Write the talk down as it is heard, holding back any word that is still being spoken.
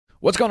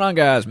What's going on,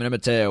 guys? My name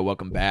is Mateo.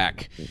 Welcome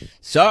back.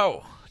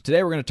 So,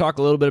 today we're going to talk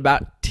a little bit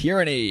about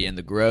tyranny and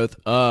the growth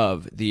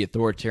of the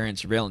authoritarian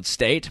surveillance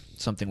state,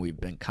 something we've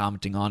been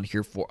commenting on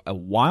here for a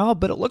while,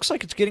 but it looks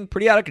like it's getting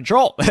pretty out of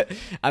control.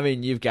 I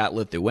mean, you've got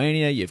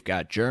Lithuania, you've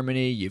got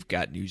Germany, you've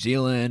got New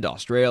Zealand,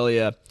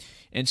 Australia,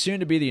 and soon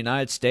to be the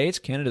United States.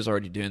 Canada's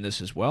already doing this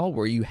as well,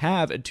 where you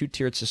have a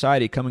two-tiered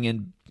society coming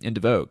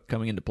into vogue,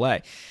 coming into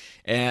play.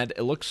 And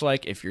it looks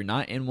like if you're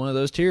not in one of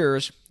those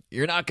tiers,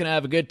 you're not going to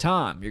have a good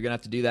time. You're going to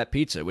have to do that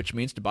pizza, which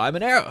means to buy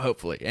Monero,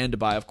 hopefully, and to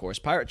buy, of course,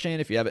 Pirate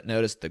Chain. If you haven't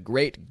noticed the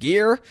great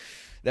gear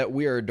that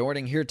we are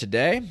adorning here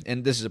today,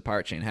 and this is a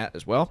Pirate Chain hat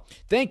as well.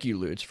 Thank you,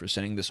 Lutz, for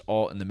sending this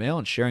all in the mail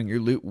and sharing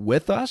your loot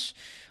with us.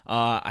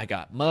 I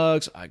got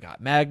mugs, I got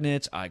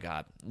magnets, I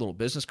got little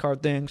business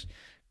card things.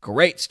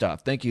 Great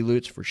stuff. Thank you,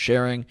 Lutz, for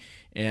sharing,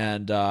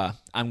 and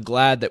I'm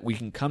glad that we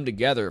can come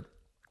together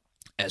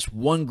as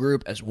one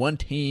group, as one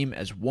team,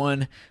 as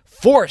one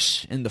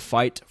force in the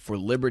fight for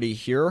liberty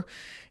here,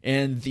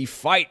 and the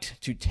fight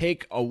to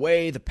take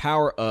away the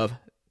power of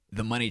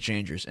the money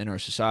changers in our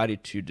society,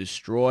 to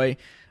destroy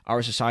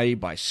our society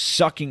by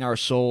sucking our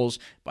souls,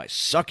 by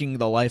sucking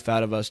the life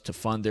out of us to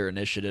fund their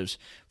initiatives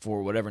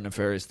for whatever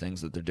nefarious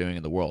things that they're doing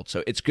in the world.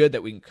 So it's good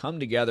that we can come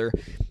together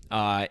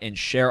and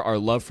share our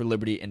love for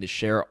liberty and to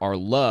share our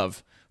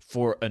love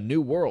for a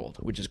new world,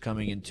 which is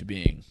coming into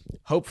being,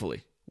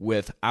 hopefully,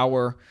 with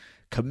our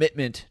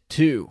commitment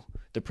to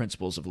the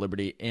principles of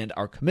liberty and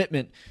our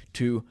commitment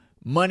to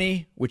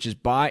money, which is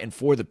by and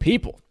for the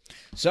people.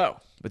 So,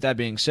 with that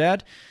being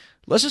said,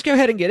 let's just go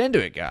ahead and get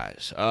into it,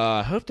 guys.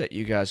 I hope that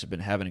you guys have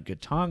been having a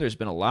good time. There's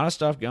been a lot of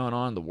stuff going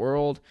on in the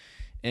world,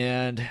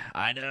 and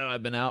I know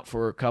I've been out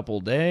for a couple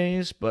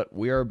days, but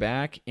we are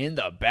back in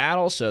the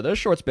battle, so those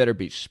shorts better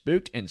be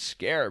spooked and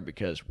scared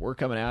because we're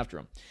coming after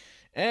them.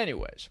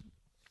 Anyways,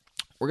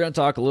 we're going to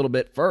talk a little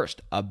bit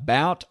first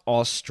about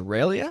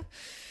Australia.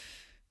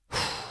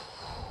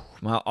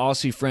 My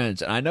Aussie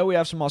friends, and I know we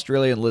have some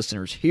Australian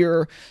listeners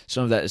here.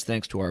 Some of that is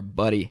thanks to our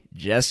buddy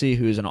Jesse,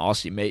 who is an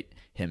Aussie mate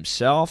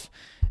himself.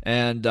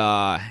 And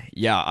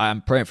yeah,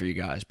 I'm praying for you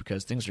guys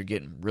because things are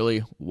getting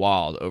really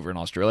wild over in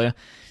Australia.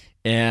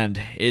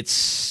 And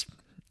it's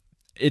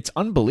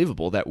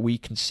unbelievable that we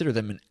consider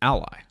them an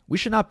ally. We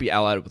should not be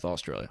allied with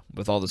Australia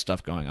with all the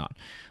stuff going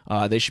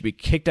on. They should be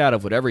kicked out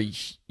of whatever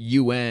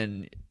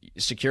UN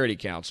Security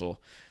Council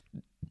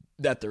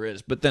that there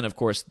is. But then, of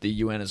course, the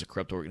UN is a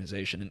corrupt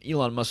organization. And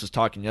Elon Musk was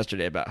talking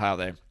yesterday about how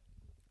they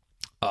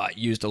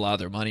used a lot of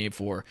their money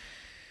for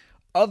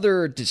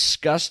other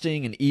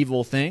disgusting and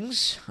evil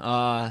things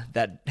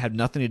that have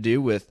nothing to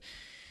do with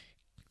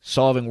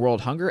solving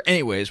world hunger.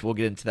 Anyways, we'll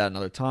get into that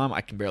another time. I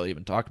can barely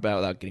even talk about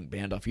it without getting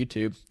banned off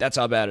YouTube. That's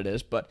how bad it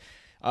is. But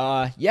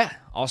yeah,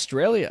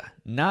 Australia,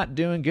 not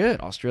doing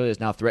good. Australia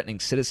is now threatening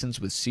citizens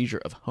with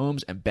seizure of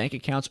homes and bank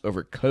accounts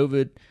over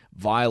COVID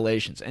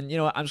violations. And you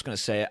know what? I'm just going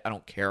to say it. I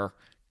don't care.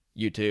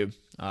 YouTube,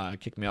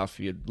 kick me off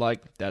if you'd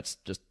like. That's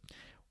just,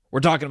 we're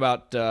talking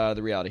about the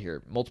reality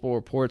here. Multiple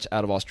reports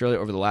out of Australia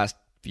over the last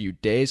few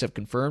days have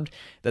confirmed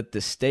that the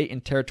state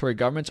and territory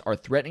governments are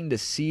threatening to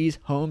seize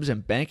homes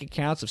and bank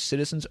accounts of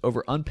citizens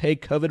over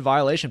unpaid COVID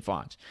violation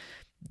fines.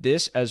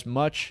 This, as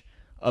much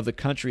of the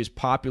country's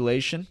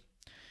population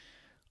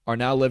are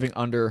now living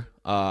under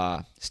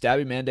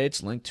stabby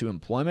mandates linked to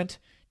employment,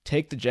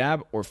 take the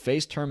jab, or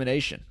face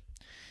termination.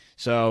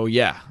 So,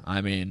 yeah,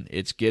 I mean,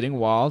 it's getting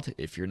wild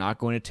if you're not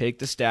going to take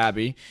the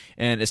stabby.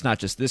 And it's not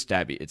just this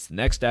stabby. It's the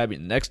next stabby,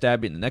 and the next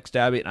stabby, and the next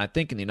stabby. And I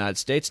think in the United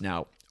States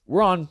now,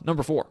 we're on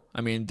number 4. I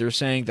mean, they're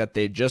saying that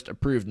they just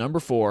approved number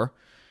 4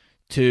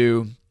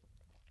 to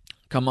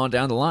come on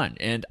down the line.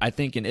 And I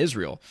think in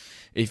Israel,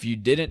 if you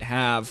didn't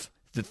have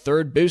the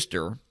third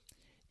booster,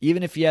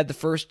 even if you had the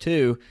first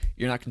 2,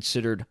 you're not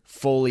considered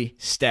fully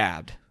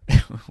stabbed,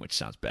 which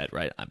sounds bad,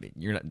 right? I mean,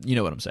 you're not, you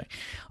know what I'm saying.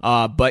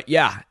 But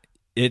yeah,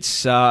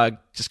 it's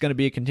just going to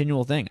be a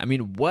continual thing. I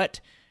mean,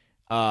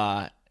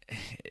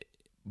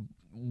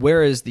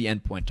 where is the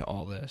end point to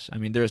all this? I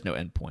mean, there is no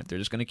end point. They're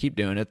just going to keep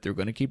doing it. They're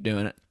going to keep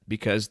doing it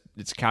because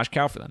it's a cash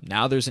cow for them.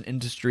 Now there's an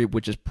industry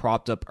which is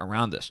propped up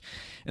around this.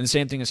 And the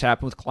same thing has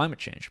happened with climate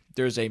change.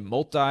 There's a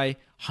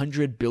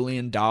multi-$100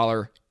 billion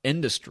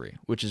industry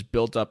which is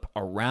built up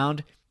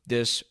around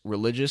this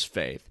religious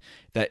faith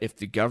that if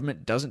the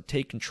government doesn't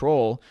take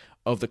control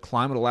of the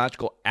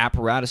climatological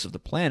apparatus of the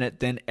planet,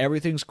 then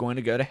everything's going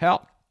to go to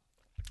hell.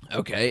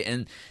 Okay,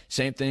 and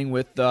same thing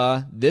with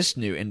this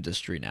new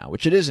industry now,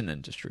 which it is an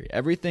industry.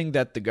 Everything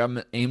that the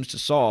government aims to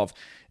solve,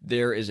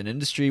 there is an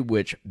industry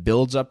which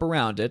builds up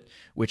around it,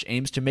 which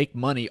aims to make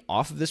money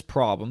off of this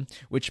problem,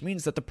 which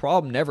means that the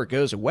problem never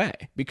goes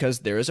away because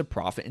there is a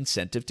profit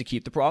incentive to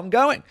keep the problem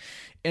going.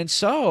 And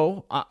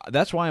so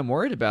that's why I'm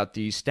worried about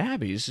these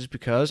stabbies, is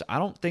because I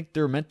don't think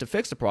they're meant to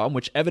fix the problem,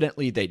 which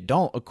evidently they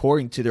don't,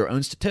 according to their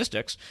own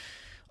statistics.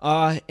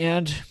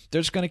 And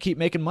they're just going to keep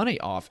making money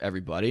off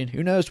everybody. And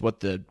who knows what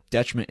the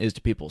detriment is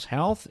to people's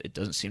health. It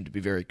doesn't seem to be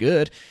very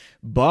good.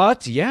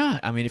 But yeah,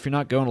 I mean, if you're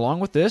not going along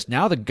with this,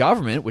 now the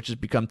government, which has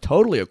become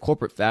totally a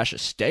corporate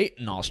fascist state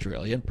in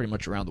Australia and pretty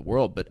much around the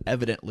world, but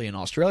evidently in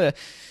Australia,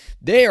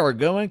 they are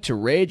going to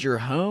raid your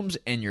homes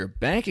and your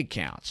bank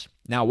accounts.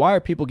 Now, why are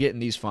people getting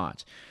these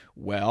fines?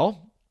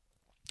 Well,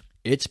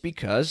 it's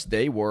because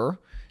they were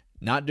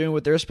not doing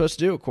what they're supposed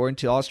to do according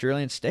to the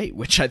Australian state,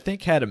 which I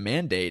think had a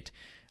mandate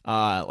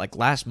like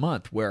last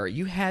month where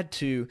you had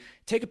to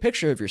take a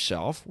picture of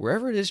yourself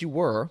wherever it is you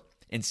were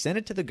and send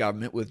it to the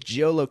government with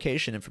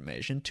geolocation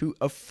information to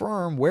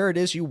affirm where it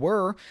is you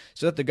were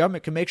so that the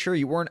government can make sure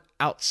you weren't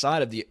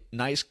outside of the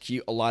nice,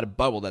 cute, allotted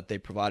bubble that they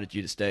provided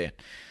you to stay in.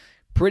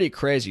 Pretty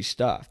crazy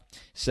stuff.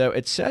 So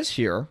it says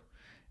here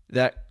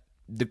that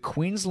the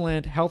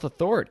Queensland Health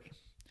Authority,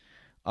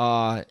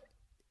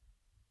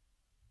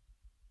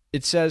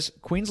 it says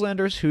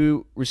Queenslanders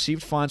who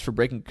received fines for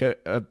breaking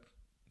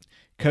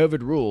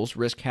COVID rules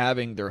risk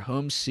having their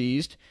homes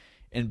seized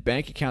and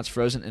bank accounts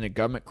frozen in a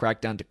government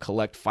crackdown to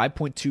collect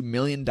 $5.2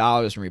 million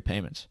in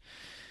repayments.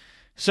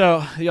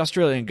 So the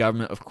Australian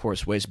government, of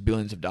course, wastes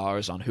billions of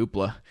dollars on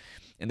hoopla,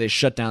 and they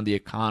shut down the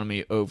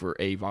economy over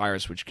a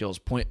virus which kills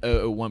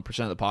 0.001%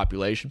 of the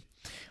population.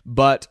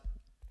 But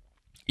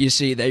you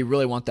see, they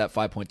really want that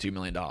 $5.2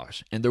 million,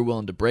 and they're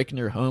willing to break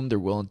into your home. They're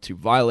willing to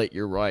violate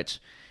your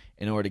rights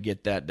in order to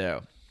get that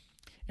dough.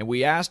 And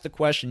we asked the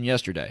question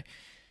yesterday,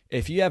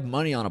 if you have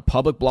money on a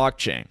public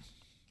blockchain,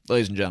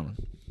 ladies and gentlemen,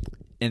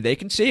 and they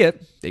can see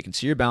it, they can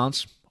see your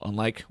balance,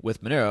 unlike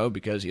with Monero,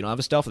 because you don't have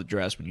a stealth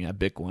address when you have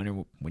Bitcoin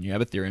or when you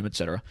have Ethereum,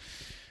 etc.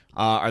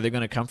 Are they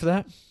going to come for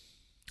that?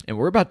 And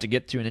we're about to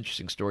get to an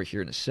interesting story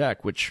here in a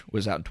sec, which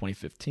was out in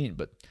 2015,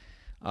 but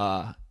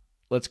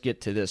let's get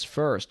to this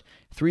first.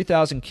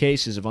 3,000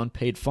 cases of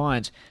unpaid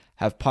fines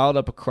have piled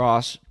up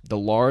across the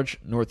large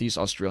northeast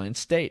Australian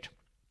state,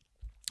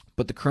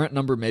 but the current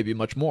number may be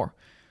much more.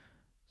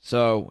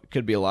 So it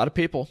could be a lot of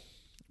people,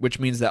 which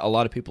means that a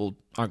lot of people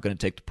aren't going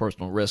to take the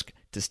personal risk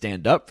to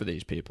stand up for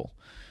these people,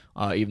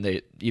 even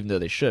though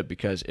they should,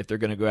 because if they're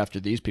going to go after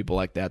these people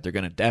like that, they're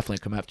going to definitely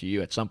come after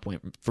you at some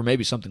point for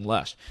maybe something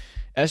less.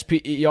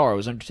 SPER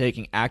was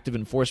undertaking active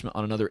enforcement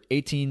on another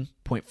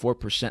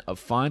 18.4% of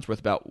fines worth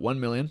about $1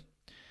 million,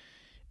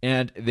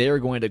 and they are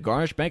going to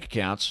garnish bank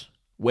accounts,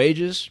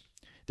 wages,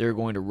 they're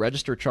going to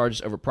register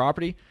charges over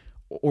property,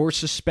 or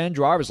suspend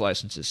driver's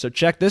licenses. So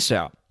check this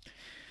out.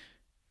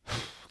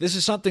 This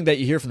is something that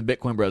you hear from the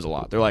Bitcoin bros a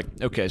lot. They're like,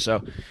 okay,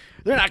 so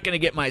they're not going to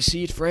get my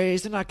seed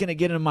phrase. They're not going to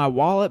get in my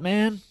wallet,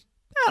 man.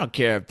 I don't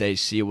care if they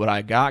see what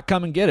I got.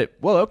 Come and get it.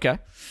 Well, okay.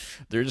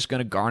 They're just going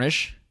to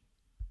garnish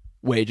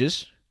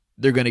wages.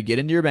 They're going to get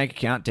into your bank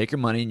account, take your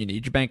money, and you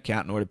need your bank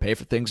account in order to pay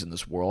for things in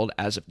this world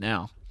as of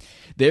now.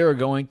 They are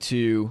going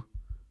to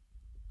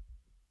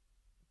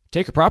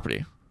take your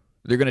property.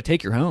 They're going to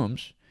take your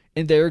homes.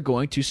 And they're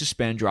going to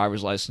suspend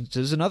driver's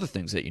licenses and other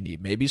things that you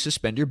need. Maybe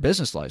suspend your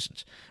business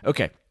license.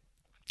 Okay.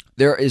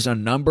 There is a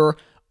number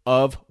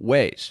of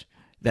ways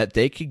that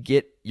they could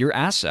get your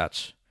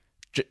assets,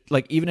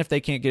 like even if they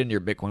can't get into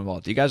your Bitcoin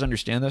wallet. Do you guys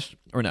understand this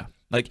or no?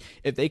 Like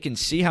if they can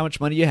see how much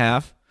money you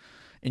have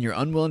and you're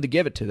unwilling to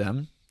give it to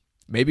them,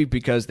 maybe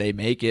because they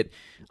make it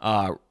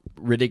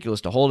ridiculous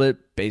to hold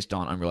it based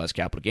on unrealized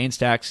capital gains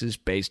taxes,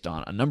 based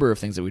on a number of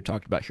things that we've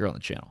talked about here on the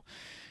channel.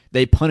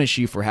 They punish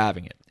you for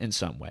having it in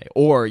some way.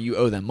 Or you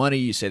owe them money,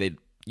 you say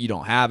you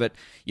don't have it,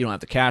 you don't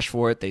have the cash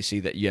for it, they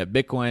see that you have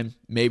Bitcoin,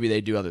 maybe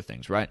they do other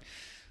things, right?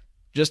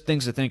 Just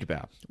things to think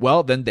about.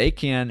 Well, then they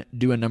can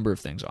do a number of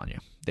things on you.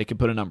 They can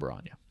put a number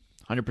on you,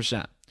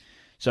 100%.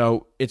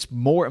 So it's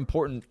more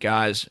important,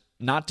 guys,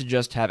 not to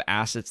just have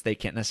assets they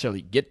can't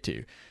necessarily get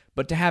to,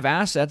 but to have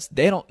assets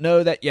they don't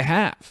know that you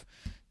have.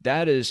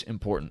 That is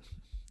important.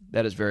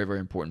 That is very, very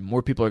important.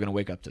 More people are going to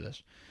wake up to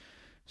this.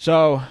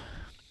 So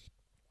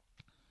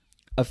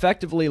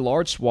effectively,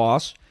 large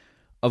swaths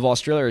of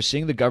Australia are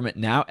seeing the government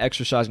now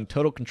exercising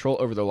total control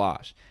over their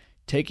lives,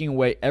 taking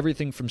away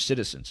everything from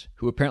citizens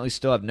who apparently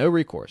still have no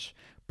recourse.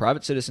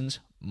 Private citizens,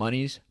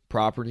 monies,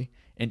 property,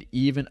 and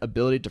even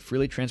ability to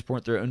freely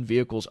transport their own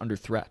vehicles under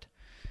threat.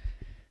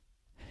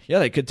 Yeah,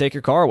 they could take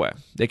your car away.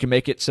 They can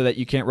make it so that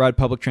you can't ride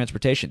public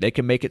transportation. They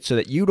can make it so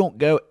that you don't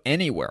go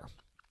anywhere.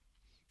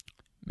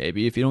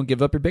 Maybe if you don't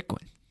give up your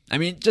Bitcoin. I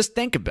mean, just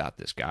think about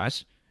this,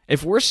 guys.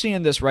 If we're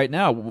seeing this right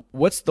now,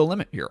 what's the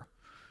limit here?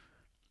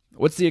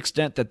 What's the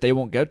extent that they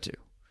won't go to?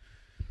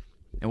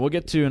 And we'll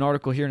get to an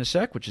article here in a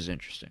sec, which is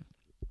interesting.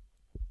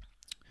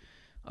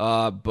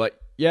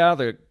 But yeah,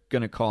 they're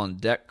going to call in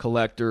debt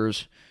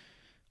collectors.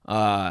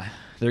 They're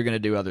going to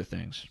do other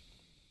things.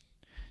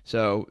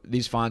 So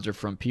these fines are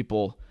from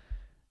people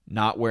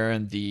not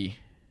wearing the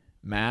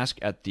mask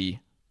at the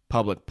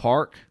public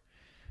park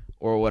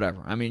or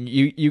whatever. I mean,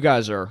 you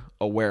guys are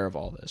aware of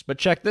all this. But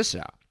check this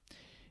out.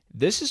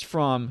 This is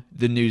from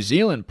the New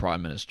Zealand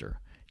Prime Minister,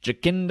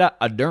 Jacinda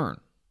Ardern.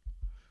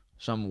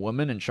 Some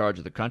woman in charge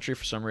of the country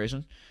for some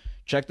reason.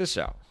 Check this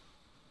out.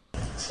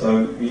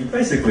 So you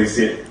basically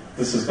said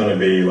this is going to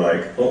be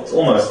like, well, it's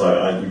almost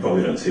like, you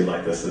probably don't see it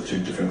like this, the two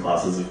different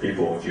classes of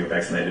people. If you're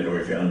vaccinated or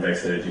if you're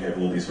unvaccinated, you have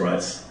all these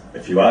rights.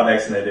 If you are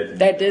vaccinated...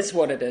 That is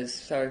what it is.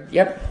 So,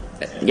 yep.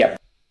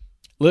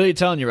 Literally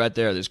telling you right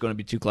there's going to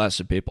be two classes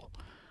of people.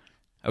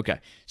 Okay,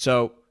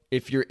 so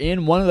if you're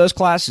in one of those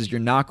classes, you're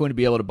not going to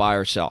be able to buy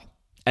or sell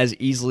as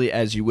easily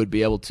as you would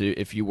be able to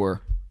if you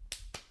were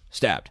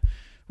stabbed,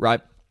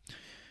 right?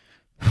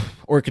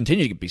 Or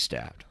continue to be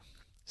stabbed.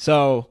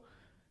 So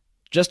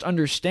just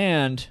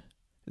understand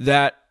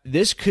that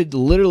this could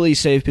literally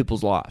save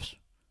people's lives.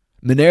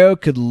 Monero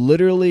could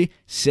literally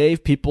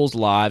save people's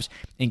lives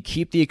and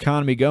keep the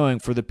economy going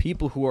for the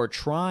people who are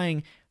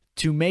trying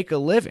to make a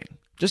living,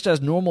 just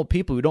as normal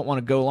people who don't want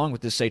to go along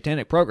with this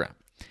satanic program.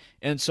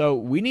 And so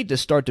we need to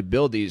start to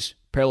build these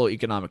parallel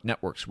economic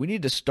networks. We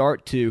need to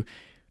start to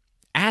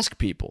ask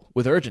people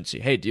with urgency,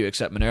 hey, do you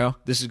accept Monero?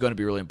 This is going to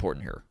be really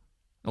important here.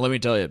 Now, let me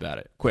tell you about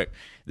it. Quick.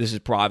 This is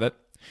private.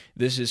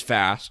 This is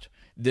fast.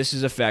 This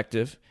is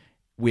effective.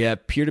 We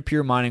have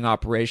peer-to-peer mining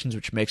operations,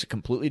 which makes it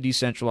completely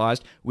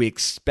decentralized. We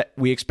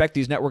expect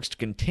these networks to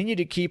continue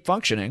to keep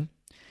functioning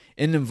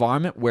in an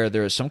environment where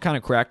there is some kind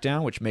of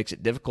crackdown, which makes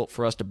it difficult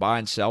for us to buy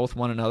and sell with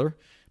one another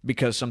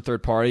because some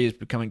third party is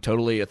becoming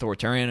totally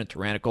authoritarian and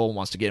tyrannical and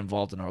wants to get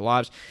involved in our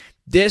lives.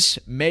 This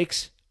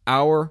makes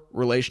our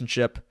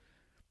relationship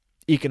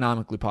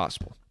economically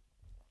possible.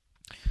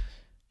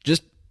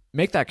 Just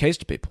make that case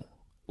to people.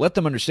 Let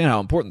them understand how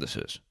important this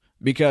is,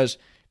 because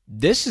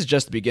this is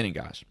just the beginning,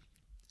 guys.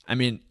 I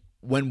mean,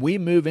 when we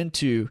move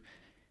into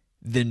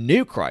the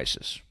new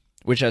crisis,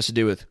 which has to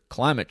do with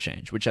climate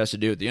change, which has to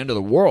do with the end of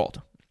the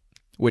world,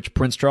 which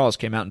Prince Charles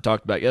came out and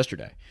talked about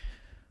yesterday,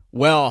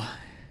 well,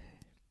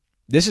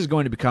 this is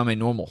going to become a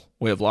normal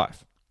way of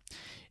life.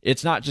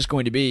 It's not just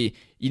going to be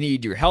you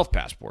need your health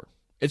passport.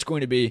 It's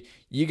going to be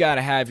you got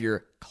to have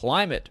your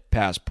climate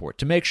passport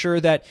to make sure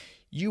that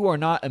you are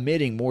not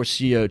emitting more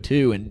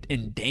CO2 and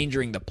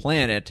endangering the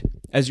planet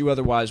as you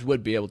otherwise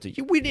would be able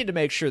to. We need to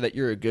make sure that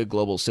you're a good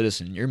global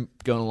citizen. You're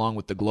going along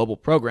with the global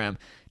program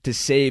to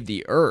save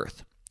the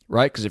earth,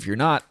 right? Because if you're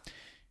not,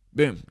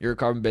 boom, you're a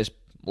carbon-based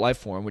life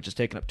form, which is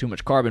taking up too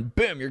much carbon.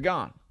 Boom, you're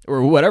gone.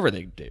 Or whatever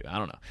they do. I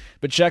don't know.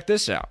 But check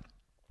this out.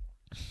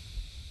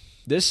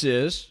 This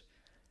is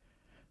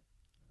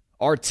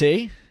RT.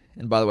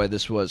 And by the way,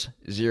 this was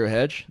Zero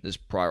Hedge, this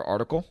prior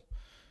article.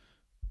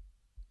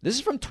 This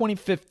is from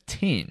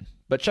 2015,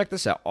 but check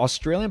this out.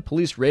 Australian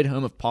police raid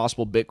home of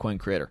possible Bitcoin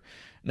creator.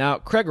 Now,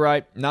 Craig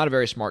Wright, not a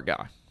very smart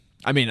guy.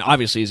 I mean,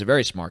 obviously he's a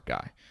very smart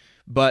guy,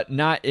 but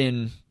not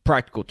in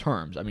practical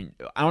terms. I mean,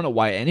 I don't know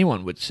why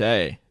anyone would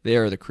say they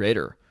are the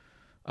creator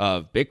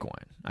of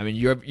Bitcoin. I mean,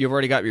 you've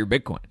already got your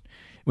Bitcoin.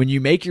 When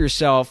you make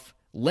yourself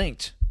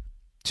linked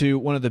to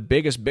one of the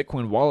biggest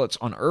Bitcoin wallets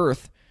on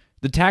earth,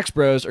 the tax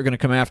bros are going to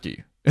come after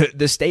you.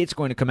 The state's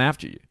going to come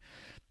after you.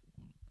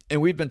 And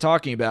we've been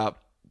talking about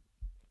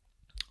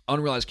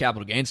unrealized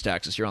capital gains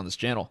taxes here on this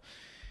channel.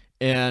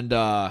 And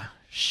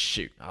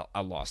shoot,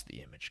 I lost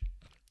the image.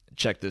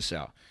 Check this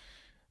out.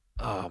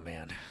 Oh,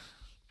 man.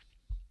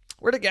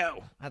 Where'd it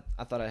go?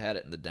 I thought I had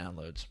it in the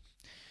downloads.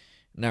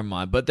 Never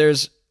mind. But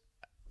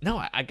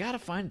I got to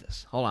find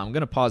this. Hold on. I'm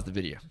going to pause the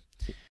video.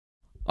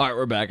 All right,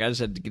 we're back. I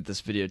just had to get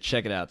this video.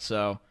 Check it out.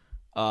 So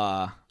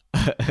I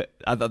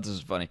thought this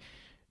was funny.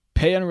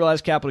 Pay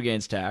unrealized capital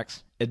gains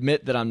tax.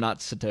 Admit that I'm not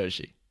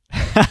Satoshi.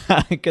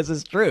 Because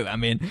it's true. I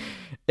mean,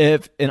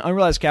 if an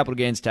unrealized capital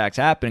gains tax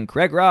happened,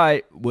 Craig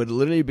Wright would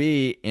literally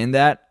be in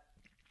that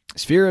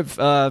sphere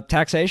of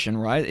taxation,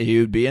 right? He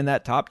would be in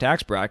that top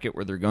tax bracket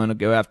where they're going to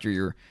go after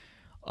your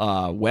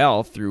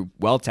wealth through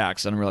wealth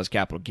tax, unrealized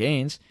capital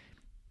gains.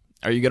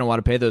 Are you going to want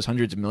to pay those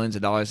hundreds of millions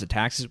of dollars of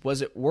taxes?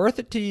 Was it worth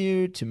it to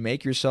you to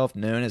make yourself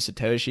known as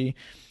Satoshi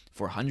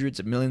for hundreds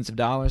of millions of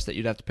dollars that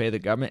you'd have to pay the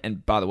government?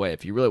 And by the way,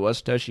 if he really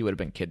was Satoshi, he would have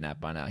been kidnapped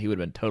by now. He would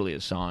have been totally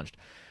Assanged.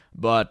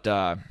 But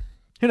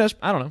who knows?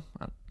 I don't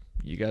know.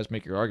 You guys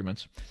make your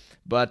arguments.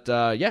 But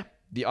yeah,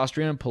 the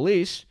Australian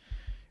police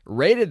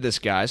raided this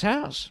guy's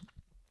house.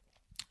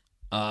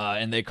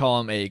 And they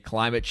call him a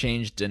climate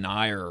change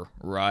denier,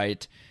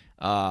 right?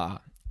 An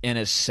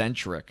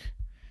eccentric,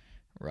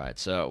 right?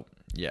 So,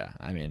 yeah,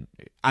 I mean,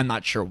 I'm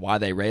not sure why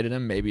they raided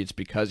him. Maybe it's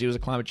because he was a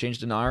climate change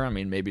denier. I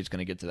mean, maybe it's going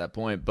to get to that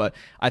point. But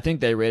I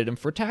think they raided him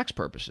for tax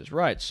purposes,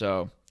 right?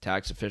 So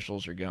tax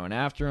officials are going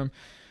after him.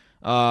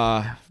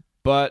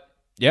 But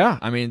yeah,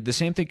 I mean, the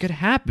same thing could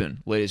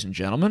happen, ladies and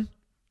gentlemen.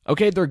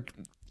 Okay,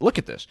 look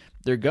at this.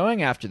 They're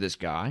going after this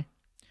guy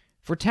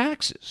for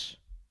taxes.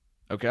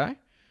 Okay?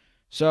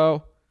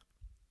 So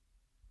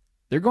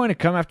they're going to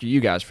come after you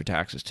guys for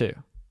taxes too.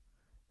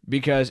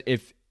 Because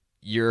if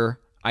your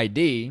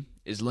ID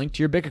is linked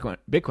to your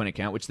Bitcoin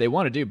account, which they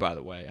want to do, by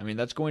the way, I mean,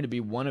 that's going to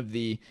be one of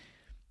the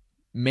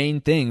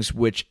main things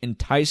which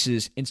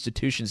entices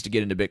institutions to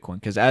get into Bitcoin.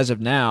 Because as of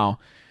now,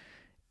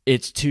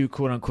 it's too,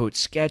 quote-unquote,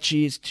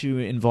 sketchy. It's too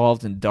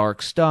involved in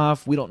dark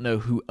stuff. We don't know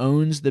who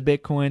owns the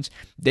Bitcoins.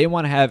 They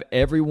want to have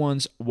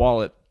everyone's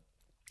wallet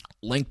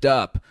linked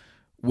up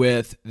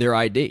with their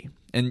ID.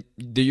 And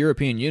the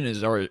European Union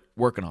is already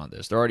working on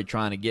this. They're already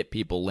trying to get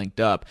people linked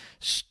up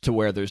to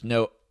where there's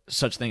no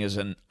such thing as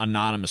an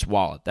anonymous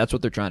wallet. That's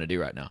what they're trying to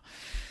do right now.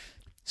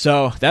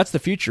 So that's the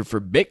future for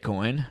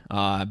Bitcoin.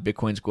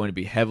 Bitcoin's going to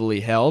be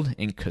heavily held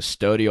in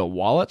custodial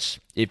wallets.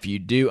 If you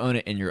do own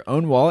it in your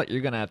own wallet,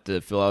 you're going to have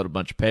to fill out a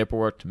bunch of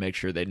paperwork to make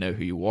sure they know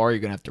who you are. You're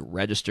going to have to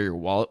register your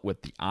wallet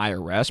with the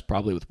IRS,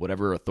 probably with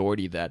whatever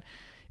authority that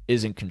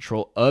is in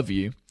control of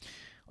you.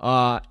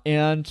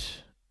 And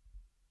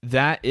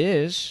that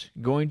is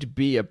going to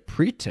be a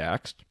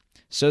pretext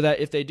so that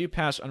if they do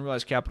pass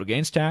unrealized capital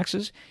gains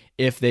taxes,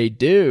 if they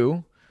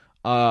do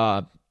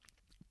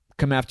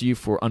come after you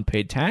for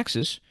unpaid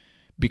taxes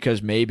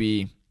because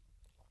maybe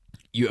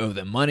you owe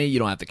them money, you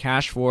don't have the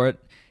cash for it,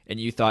 and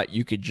you thought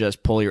you could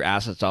just pull your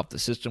assets off the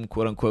system,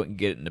 quote unquote, and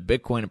get it into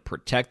Bitcoin and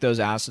protect those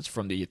assets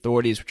from the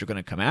authorities which are going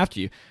to come after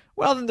you,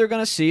 well, then they're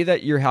going to see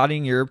that you're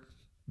hiding your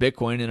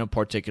Bitcoin in a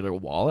particular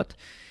wallet,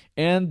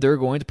 and they're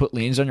going to put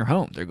liens on your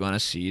home. They're going to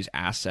seize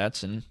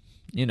assets, and,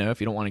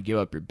 if you don't want to give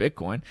up your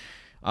Bitcoin,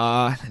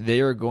 they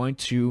are going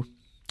to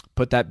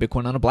put that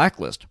Bitcoin on a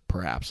blacklist,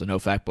 perhaps a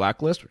no-fact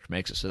blacklist, which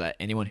makes it so that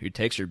anyone who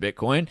takes your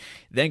Bitcoin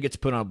then gets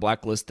put on a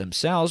blacklist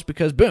themselves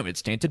because, boom,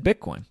 it's tainted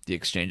Bitcoin. The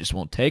exchanges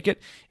won't take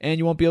it, and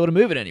you won't be able to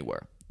move it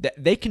anywhere.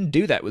 They can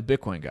do that with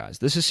Bitcoin, guys.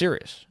 This is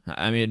serious.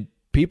 I mean,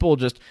 people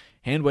just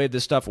hand-wave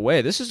this stuff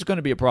away. This is going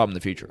to be a problem in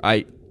the future.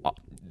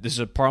 This is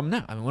a problem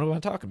now. I mean, what am I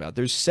talking about?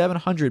 There's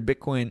 700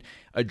 Bitcoin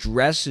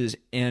addresses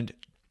and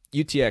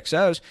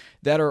UTXOs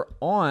that are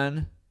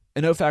on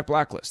a no-fact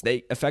blacklist.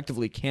 They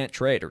effectively can't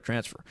trade or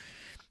transfer.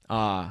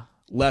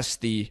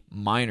 Lest the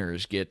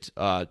miners get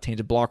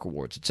tainted block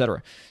rewards,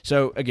 etc.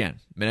 So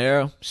again,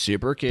 Monero,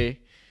 super key.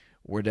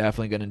 We're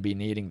definitely going to be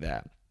needing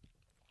that.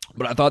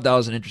 But I thought that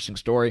was an interesting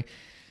story.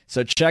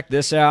 So check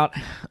this out.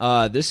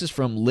 This is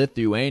from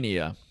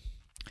Lithuania.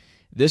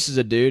 This is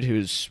a dude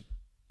who's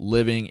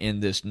living in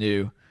this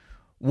new,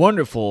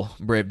 wonderful,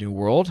 brave new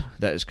world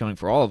that is coming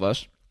for all of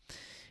us.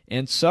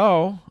 And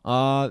so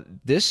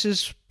this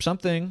is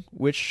something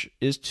which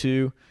is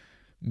to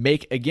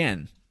make,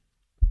 again,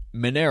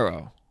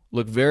 Monero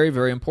look very,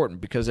 very important,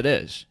 because it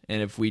is.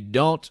 And if we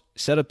don't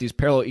set up these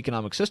parallel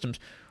economic systems,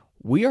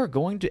 we are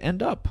going to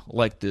end up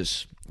like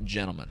this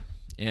gentleman,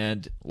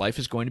 and life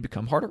is going to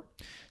become harder.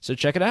 So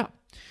check it out.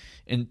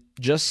 In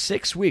just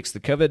 6 weeks, the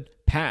COVID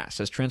pass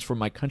has transformed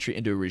my country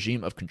into a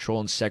regime of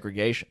control and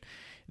segregation.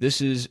 This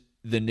is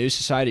the new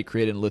society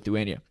created in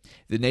Lithuania,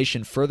 the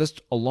nation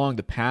furthest along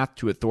the path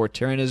to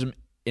authoritarianism,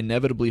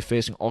 inevitably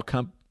facing all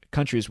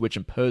countries which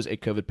impose a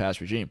COVID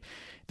pass regime.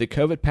 The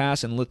COVID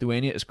pass in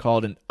Lithuania is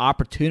called an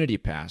opportunity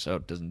pass. Oh,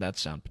 doesn't that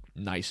sound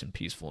nice and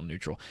peaceful and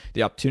neutral?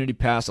 The opportunity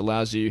pass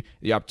allows you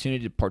the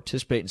opportunity to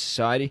participate in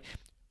society.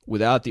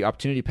 Without the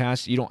opportunity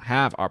pass, you don't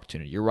have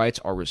opportunity. Your rights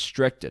are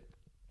restricted.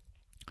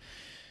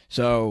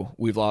 So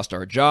we've lost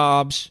our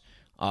jobs.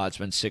 It's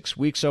been 6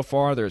 weeks so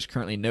far. There is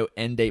currently no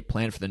end date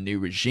planned for the new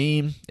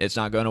regime. It's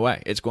not going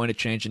away. It's going to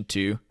change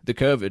into the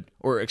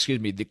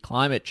the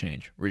climate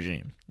change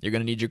regime. You're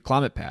going to need your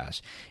climate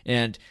pass.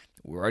 And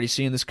we're already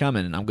seeing this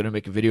coming, and I'm going to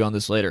make a video on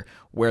this later,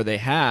 where they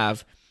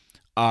have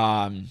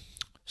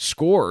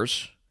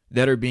scores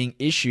that are being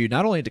issued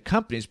not only to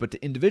companies but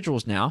to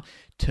individuals now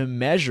to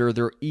measure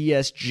their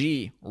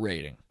ESG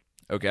rating.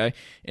 Okay?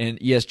 And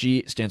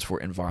ESG stands for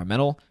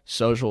environmental,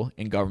 social,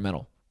 and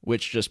governmental,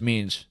 which just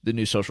means the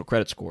new social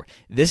credit score.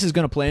 This is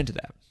going to play into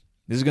that.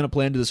 This is going to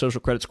play into the social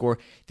credit score.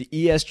 The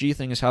ESG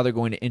thing is how they're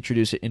going to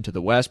introduce it into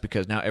the West,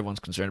 because now everyone's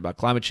concerned about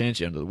climate change,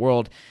 the end of the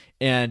world.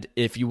 And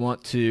if you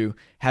want to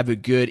have a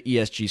good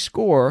ESG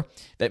score,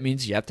 that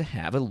means you have to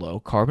have a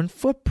low carbon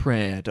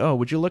footprint. Oh,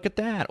 would you look at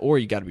that? Or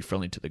you got to be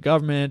friendly to the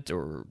government,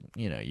 or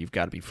you've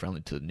got to be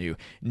friendly to the new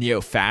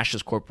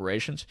neo-fascist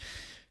corporations.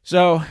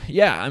 So,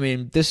 yeah, I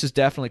mean, this is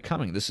definitely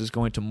coming. This is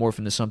going to morph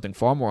into something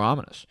far more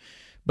ominous.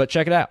 But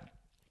check it out.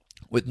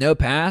 With no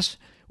pass,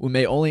 we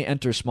may only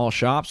enter small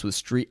shops with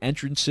street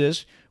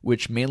entrances,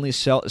 which mainly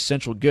sell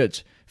essential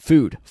goods,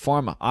 food,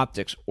 pharma,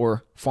 optics,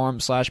 or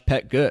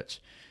farm/pet goods.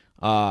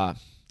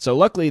 So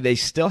luckily, they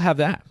still have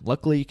that.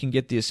 Luckily, you can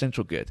get the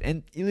essential goods.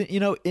 And,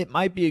 it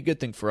might be a good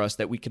thing for us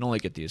that we can only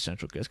get the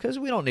essential goods, because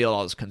we don't need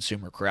all this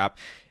consumer crap.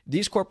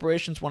 These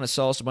corporations want to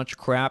sell us a bunch of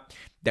crap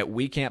that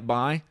we can't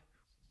buy.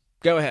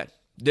 Go ahead.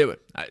 Do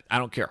it. I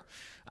don't care.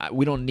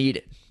 We don't need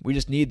it. We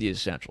just need the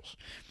essentials.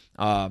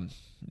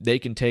 They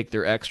can take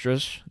their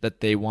extras that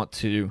they want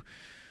to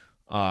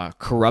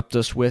corrupt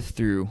us with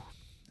through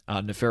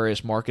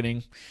nefarious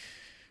marketing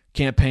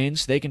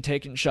campaigns. They can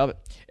take it and shove it.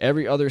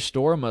 Every other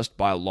store must,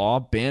 by law,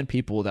 ban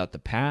people without the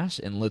pass.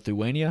 In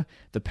Lithuania,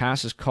 the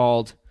pass is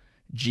called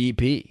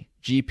GP.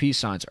 GP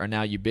signs are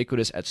now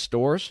ubiquitous at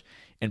stores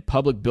and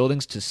public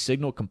buildings to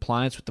signal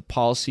compliance with the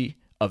policy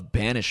of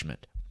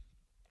banishment.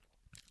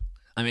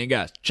 I mean,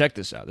 guys, check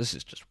this out. This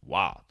is just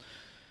wild.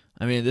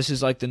 I mean, this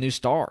is like the new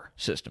STAR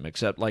system,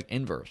 except like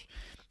inverse.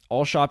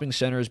 All shopping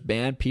centers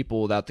ban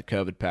people without the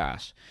COVID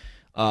pass.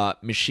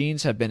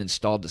 Machines have been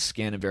installed to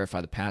scan and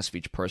verify the pass of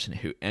each person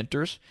who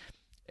enters.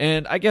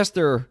 And I guess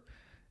they're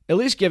at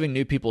least giving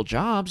new people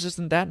jobs.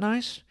 Isn't that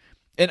nice?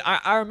 And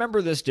I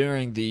remember this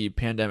during the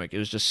pandemic. It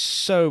was just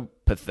so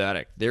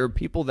pathetic. There are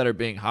people that are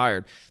being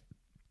hired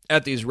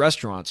at these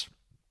restaurants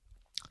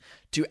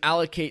to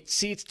allocate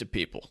seats to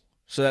people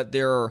so that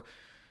they're,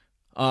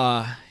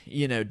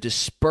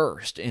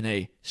 dispersed in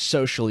a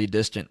socially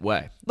distant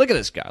way. Look at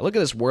this guy. Look at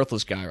this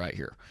worthless guy right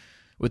here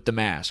with the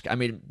mask. I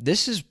mean,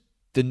 this is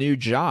the new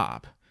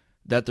job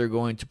that they're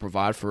going to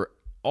provide for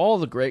all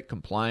the great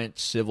compliant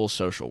civil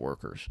social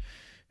workers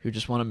who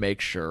just want to make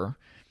sure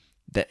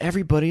that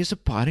everybody is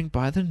abiding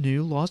by the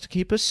new laws to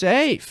keep us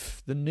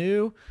safe. The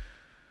new,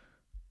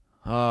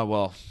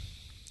 what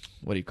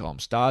do you call them?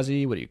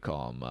 Stasi? What do you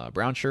call them?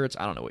 Brown shirts?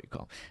 I don't know what you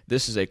call them.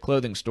 This is a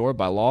clothing store.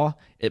 By law,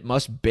 it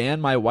must ban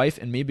my wife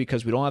and me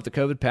because we don't have the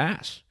COVID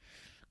pass.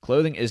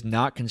 Clothing is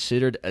not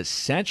considered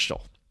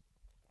essential.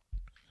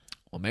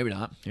 Well, maybe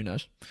not. Who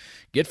knows?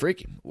 Get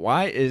freaky.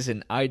 Why is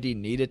an ID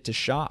needed to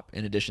shop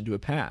in addition to a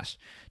pass?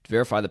 To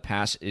verify the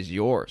pass is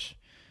yours.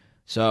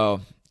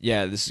 So,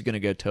 yeah, this is going to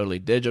go totally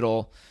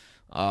digital.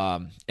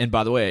 And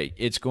by the way,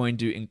 it's going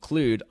to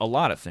include a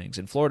lot of things.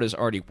 And Florida is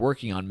already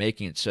working on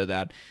making it so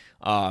that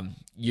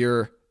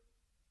your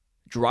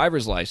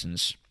driver's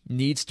license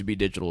needs to be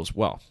digital as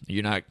well.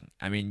 You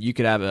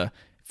could have a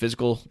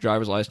physical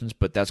driver's license,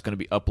 but that's going to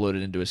be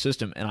uploaded into a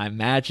system. And I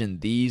imagine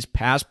these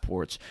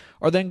passports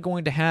are then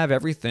going to have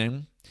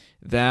everything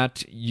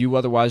that you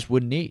otherwise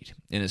would need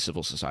in a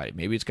civil society.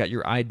 Maybe it's got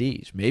your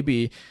IDs.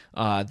 Maybe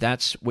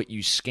that's what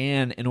you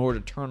scan in order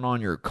to turn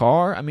on your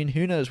car. I mean,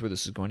 who knows where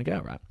this is going to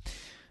go, right?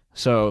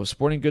 So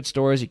sporting goods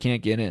stores, you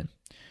can't get in.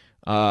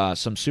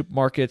 Some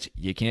supermarkets,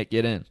 you can't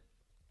get in.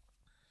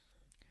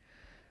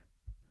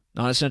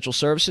 Non-essential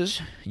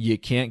services, you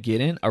can't get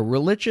in. A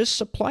religious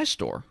supply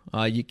store,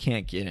 you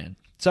can't get in.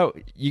 So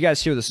you guys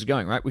see where this is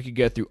going, right? We could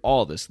go through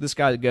all of this. This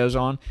guy goes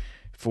on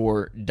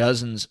for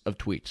dozens of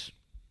tweets.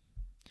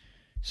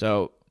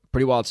 So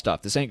pretty wild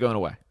stuff. This ain't going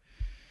away.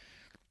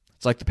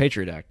 It's like the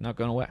Patriot Act, not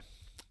going away.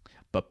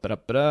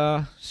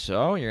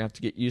 So you're going to have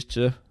to get used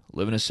to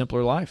living a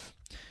simpler life.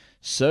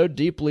 So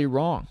deeply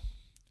wrong.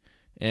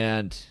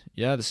 And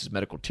yeah, this is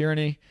medical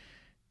tyranny.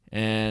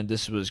 And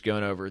this was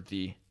going over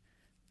the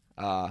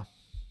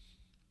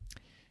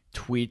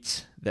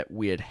tweets that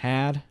we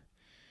had.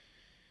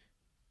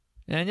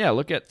 And yeah,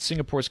 look at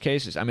Singapore's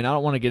cases. I mean, I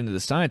don't want to get into the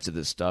science of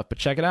this stuff, but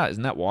check it out.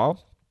 Isn't that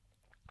wild?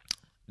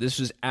 This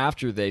was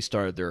after they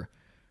started their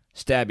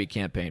stabby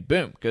campaign.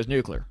 Boom, goes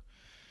nuclear.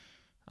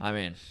 I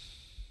mean,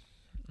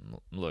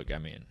 look,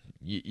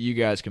 you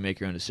guys can make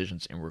your own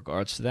decisions in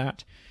regards to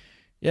that.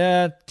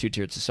 Yeah,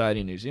 two-tiered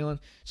society in New Zealand.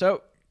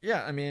 So,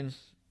 yeah, I mean,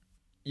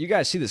 you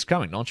guys see this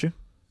coming, don't you?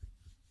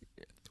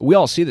 We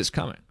all see this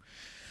coming.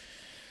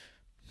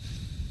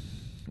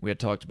 We had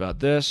talked about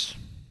this,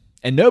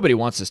 and nobody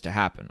wants this to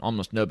happen.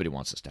 Almost nobody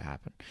wants this to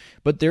happen.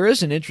 But there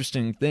is an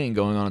interesting thing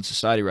going on in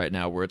society right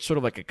now where it's sort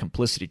of like a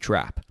complicity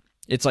trap.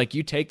 It's like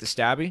you take the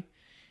stabby,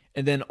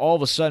 and then all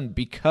of a sudden,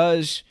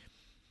 because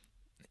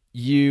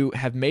you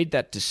have made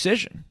that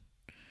decision,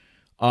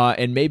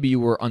 and maybe you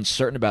were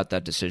uncertain about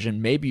that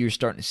decision, maybe you're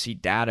starting to see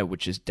data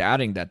which is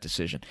doubting that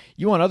decision,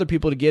 you want other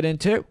people to get in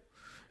too.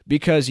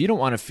 Because you don't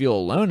want to feel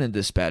alone in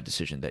this bad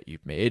decision that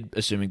you've made,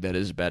 assuming that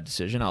is a bad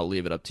decision. I'll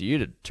leave it up to you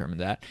to determine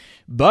that.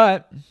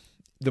 But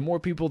the more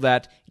people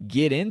that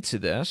get into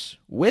this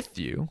with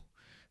you,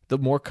 the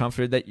more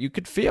comforted that you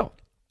could feel.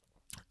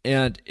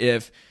 And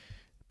if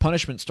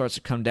punishment starts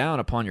to come down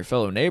upon your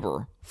fellow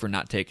neighbor for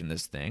not taking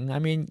this thing, I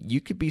mean,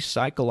 you could be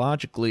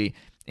psychologically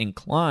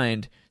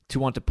inclined to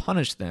want to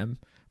punish them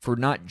for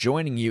not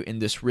joining you in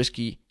this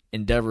risky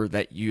endeavor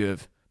that you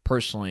have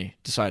personally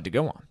decided to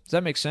go on. Does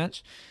that make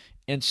sense?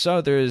 And so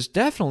there is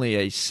definitely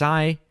a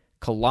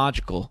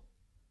psychological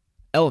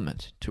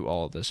element to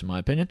all of this, in my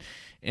opinion.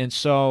 And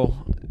so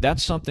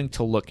that's something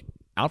to look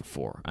out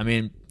for. I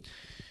mean,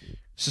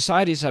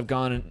 societies have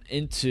gone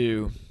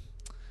into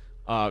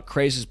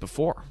crazes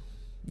before,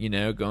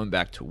 going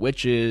back to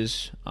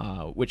witches,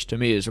 which to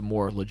me is a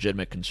more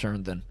legitimate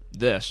concern than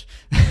this.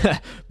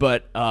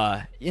 But,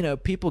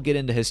 people get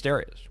into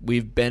hysterias.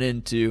 We've been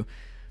into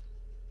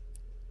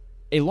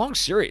a long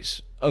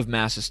series of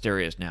mass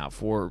hysterias now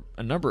for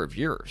a number of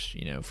years,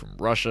 from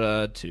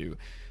Russia to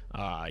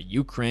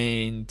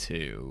Ukraine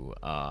to,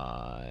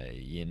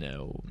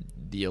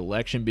 the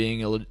election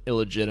being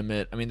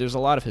illegitimate. I mean, there's a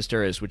lot of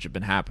hysterias which have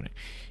been happening.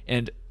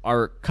 And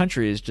our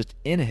country is just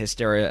in a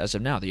hysteria as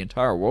of now. The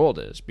entire world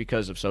is,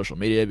 because of social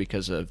media,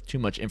 because of too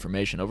much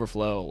information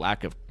overflow,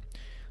 lack of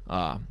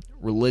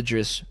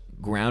religious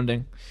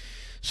grounding.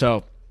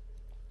 So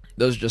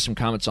those are just some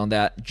comments on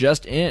that.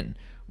 Just in,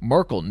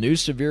 Merkel, new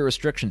severe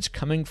restrictions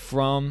coming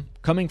for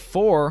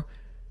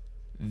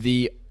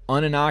the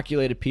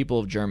uninoculated people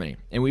of Germany.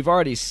 And we've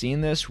already seen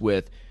this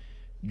with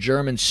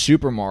German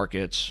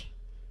supermarkets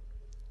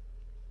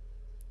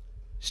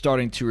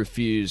starting to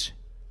refuse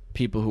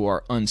people who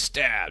are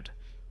unstabbed,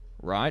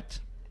 right?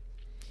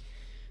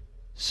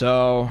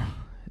 So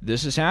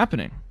this is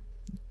happening.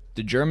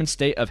 The German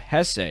state of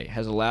Hesse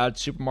has allowed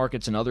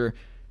supermarkets and other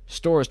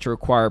stores to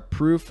require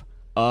proof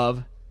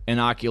of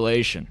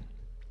inoculation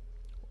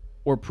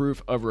or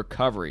proof of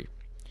recovery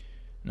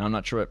Now, I'm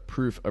not sure what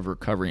proof of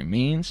recovery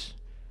means.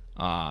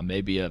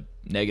 Maybe a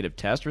negative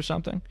test or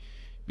something,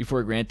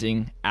 before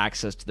granting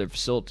access to their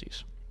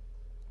facilities.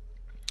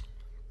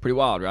 Pretty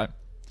wild, right?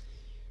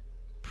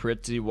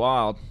 Pretty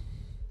wild.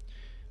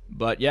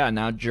 But yeah,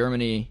 now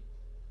Germany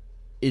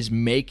is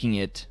making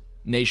it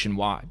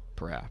nationwide,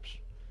 perhaps.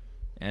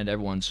 And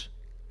everyone's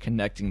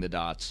connecting the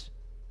dots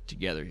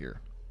together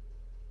here.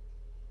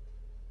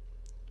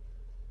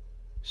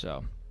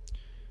 So,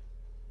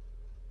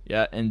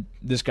 yeah, and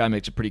this guy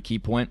makes a pretty key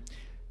point.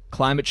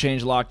 Climate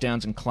change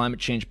lockdowns and climate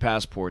change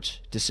passports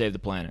to save the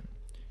planet.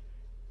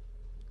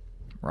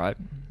 Right?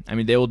 I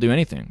mean, they will do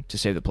anything to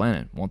save the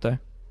planet, won't they?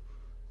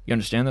 You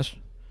understand this?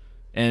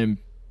 And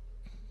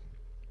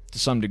to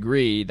some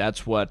degree,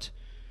 that's what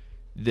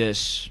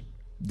this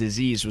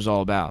disease was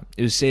all about.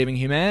 It was saving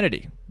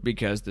humanity,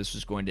 because this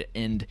was going to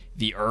end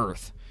the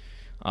earth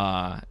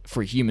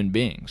for human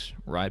beings,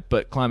 right?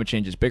 But climate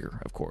change is bigger,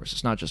 of course.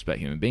 It's not just about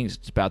human beings.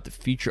 It's about the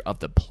future of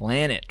the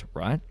planet,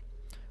 right?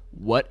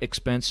 What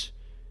expense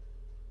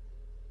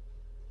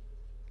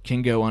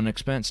can go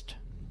unexpensed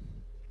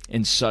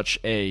in such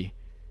a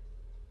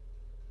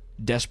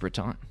desperate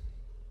time?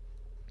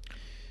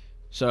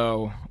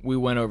 So we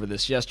went over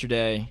this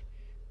yesterday.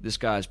 This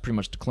guy's pretty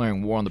much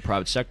declaring war on the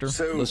private sector.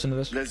 So, listen to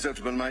this. ladies and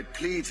gentlemen, my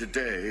plea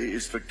today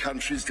is for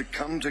countries to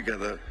come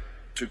together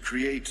to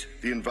create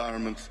the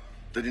environment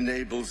that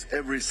enables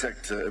every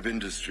sector of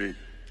industry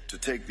to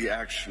take the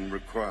action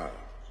required.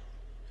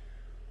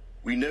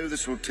 We know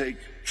this will take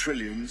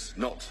trillions,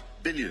 not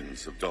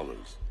billions of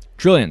dollars.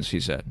 Trillions, he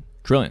said.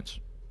 Trillions.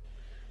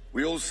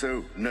 We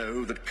also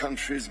know that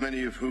countries,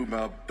 many of whom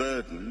are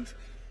burdened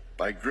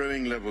by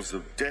growing levels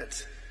of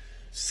debt,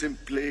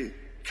 simply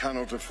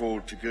cannot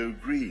afford to go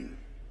green.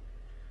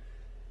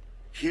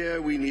 Here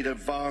we need a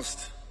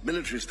vast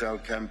military-style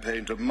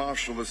campaign to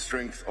marshal the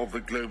strength of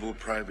the global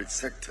private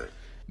sector.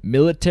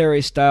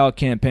 Military-style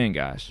campaign,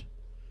 guys.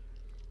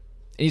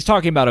 And he's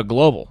talking about a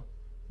global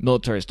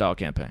military-style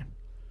campaign.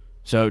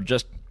 So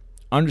just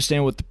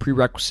understand what the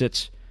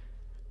prerequisites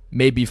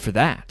may be for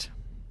that.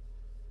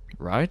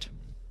 Right?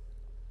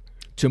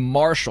 To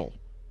marshal.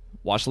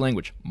 Watch the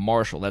language.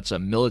 Marshal. That's a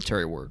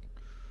military word.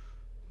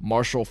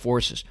 Marshal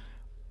forces.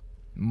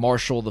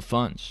 Marshal the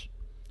funds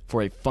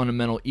for a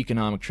fundamental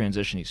economic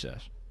transition, he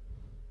says.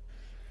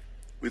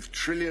 With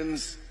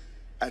trillions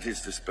at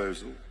his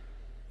disposal,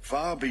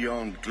 far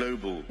beyond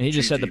global And he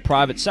just said the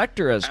private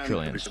sector has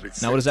trillions.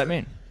 Now what does that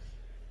mean?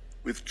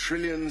 With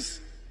trillions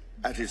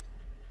at his...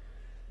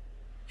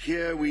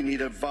 Here we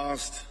need a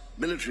vast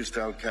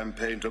military-style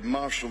campaign to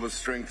marshal the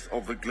strength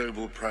of the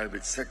global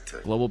private sector.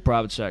 Global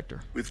private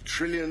sector. With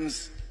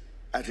trillions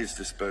at his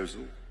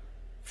disposal,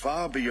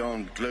 far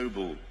beyond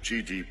global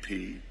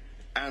GDP,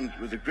 and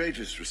with the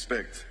greatest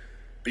respect,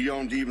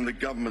 beyond even the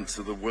governments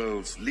of the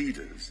world's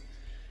leaders,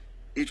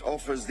 it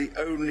offers the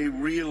only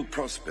real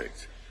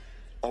prospect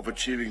of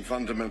achieving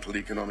fundamental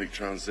economic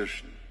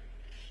transition.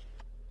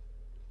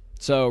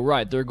 So,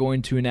 right, they're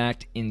going to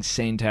enact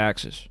insane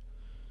taxes.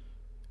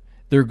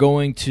 They're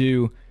going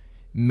to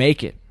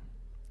make it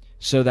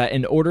so that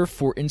in order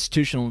for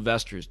institutional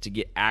investors to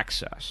get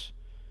access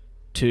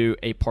to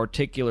a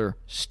particular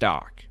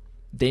stock,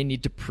 they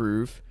need to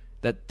prove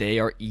that they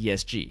are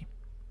ESG.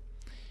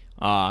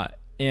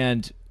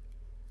 And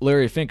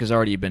Larry Fink has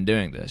already been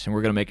doing this, and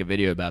we're going to make a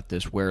video about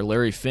this, where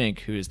Larry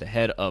Fink, who is the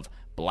head of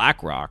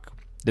BlackRock,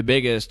 the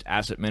biggest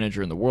asset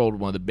manager in the world,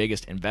 one of the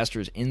biggest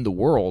investors in the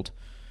world,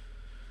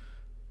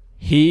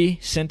 he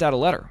sent out a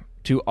letter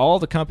to all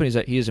the companies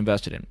that he has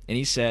invested in. And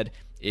he said,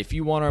 if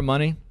you want our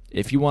money,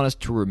 if you want us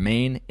to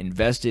remain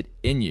invested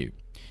in you,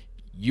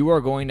 you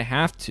are going to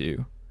have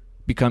to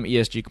become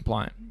ESG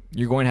compliant.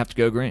 You're going to have to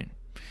go green.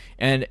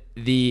 And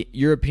the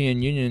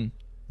European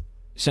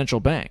Central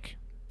Bank,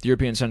 the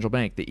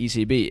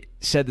ECB,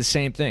 said the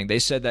same thing. They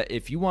said that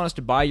if you want us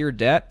to buy your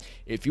debt,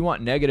 if you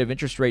want negative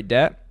interest rate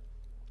debt,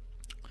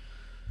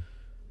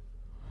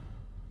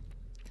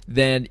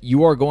 then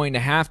you are going to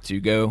have to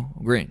go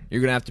green.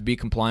 You're going to have to be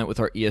compliant with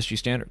our ESG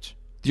standards.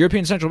 The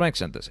European Central Bank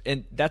sent this,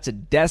 and that's a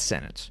death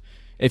sentence.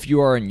 If you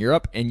are in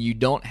Europe and you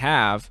don't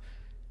have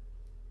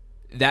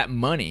that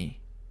money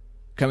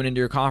coming into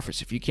your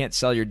coffers, if you can't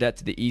sell your debt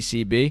to the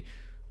ECB,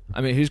 I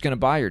mean, who's going to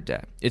buy your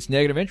debt? It's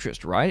negative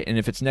interest, right? And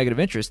if it's negative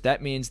interest,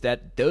 that means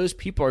that those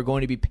people are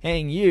going to be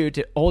paying you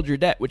to hold your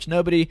debt, which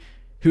nobody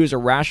who is a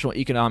rational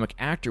economic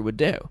actor would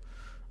do.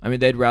 I mean,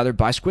 they'd rather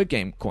buy Squid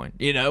Game coin.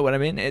 You know what I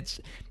mean?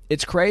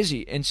 It's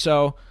crazy. And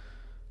so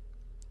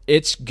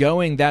it's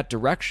going that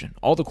direction.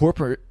 All the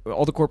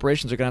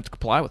corporations are going to have to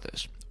comply with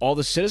this. All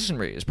the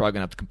citizenry is probably going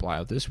to have to comply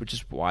with this, which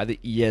is why the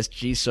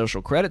ESG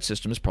social credit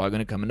system is probably going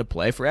to come into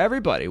play for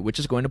everybody, which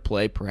is going to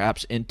play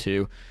perhaps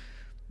into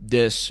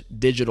this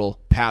digital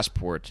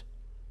passport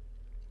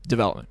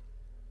development.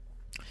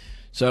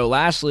 So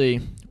lastly,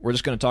 we're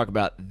just going to talk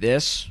about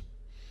this.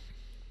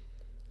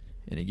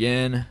 And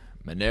again,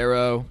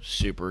 Monero,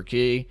 super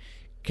key.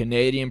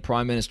 Canadian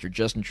Prime Minister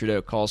Justin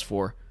Trudeau calls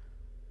for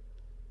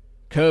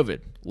COVID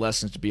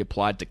lessons to be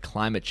applied to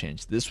climate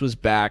change. This was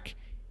back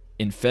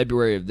in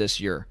February of this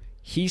year.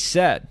 He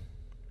said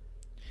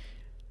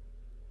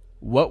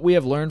What we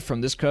have learned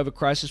from this COVID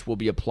crisis will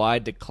be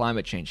applied to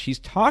climate change. He's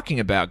talking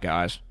about,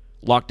 guys,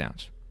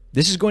 lockdowns.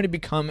 This is going to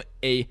become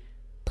a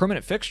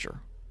permanent fixture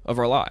of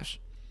our lives,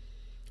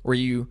 where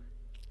you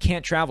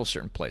can't travel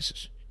certain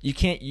places. You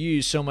can't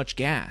use so much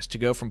gas to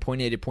go from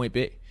point A to point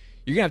B.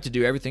 You're going to have to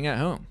do everything at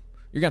home.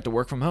 You're going to have to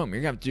work from home.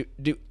 You're going to have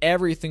to do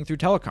everything through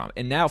telecom.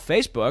 And now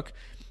Facebook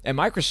and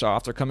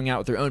Microsoft are coming out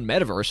with their own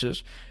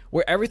metaverses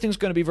where everything's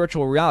going to be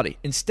virtual reality.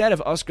 Instead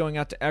of us going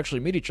out to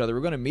actually meet each other,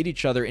 we're going to meet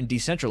each other in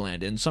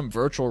Decentraland, in some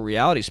virtual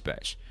reality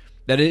space.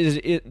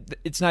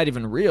 It's not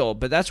even real,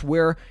 but that's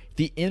where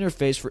the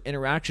interface for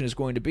interaction is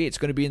going to be. It's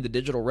going to be in the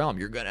digital realm.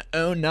 You're going to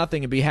own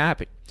nothing and be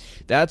happy.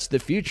 That's the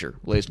future,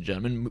 ladies and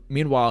gentlemen.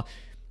 Meanwhile,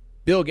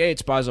 Bill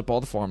Gates buys up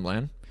all the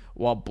farmland,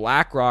 while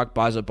BlackRock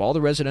buys up all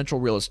the residential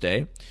real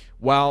estate,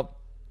 while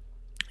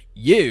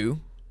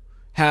you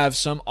have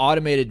some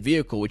automated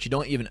vehicle which you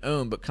don't even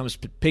own but comes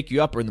to pick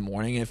you up in the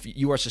morning, and if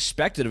you are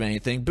suspected of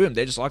anything, boom,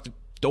 they just lock the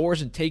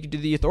doors and take you to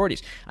the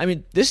authorities. I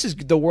mean, this is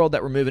the world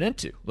that we're moving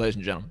into, ladies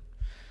and gentlemen.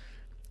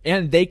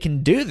 And they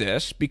can do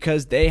this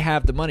because they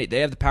have the money. They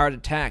have the power to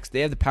tax.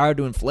 They have the power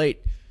to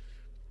inflate.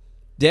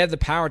 They have the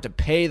power to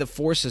pay the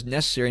forces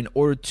necessary in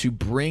order to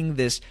bring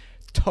this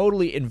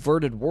totally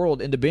inverted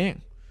world into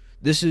being.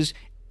 This is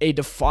a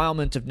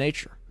defilement of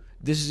nature.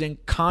 This is in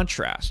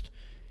contrast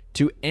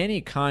to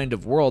any kind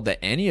of world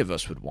that any of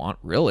us would want,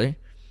 really.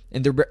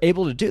 And they're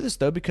able to do this,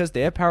 though, because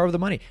they have power of the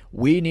money.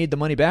 We need the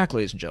money back,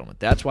 ladies and gentlemen.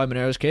 That's why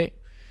Monero is key,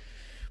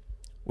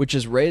 which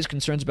has raised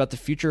concerns about the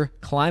future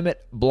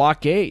climate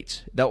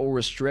blockades that will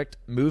restrict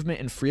movement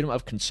and freedom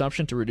of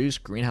consumption to reduce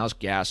greenhouse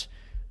gas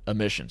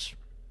emissions.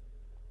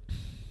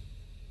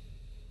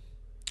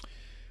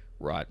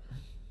 Right.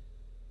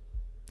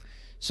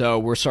 So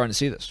we're starting to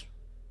see this.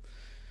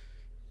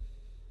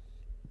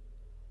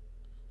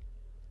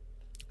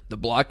 The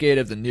blockade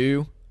of the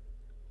new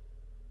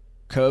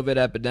COVID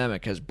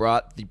epidemic has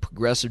brought the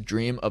progressive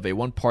dream of a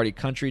one-party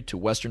country to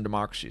Western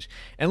democracies.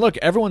 And look,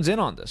 everyone's in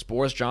on this.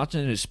 Boris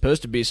Johnson, who's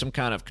supposed to be some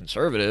kind of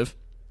conservative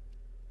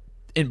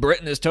in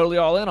Britain, is totally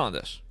all in on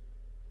this.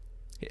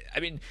 I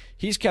mean,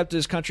 he's kept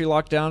his country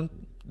locked down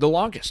the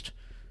longest.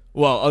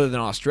 Well, other than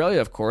Australia,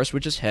 of course,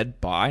 which is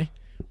headed by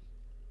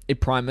a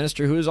prime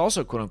minister who is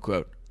also,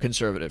 quote-unquote,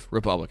 conservative,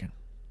 Republican.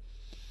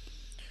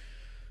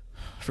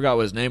 I forgot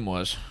what his name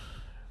was.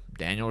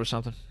 Daniel or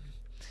something.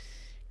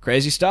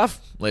 Crazy stuff,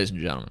 ladies and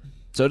gentlemen.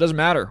 So it doesn't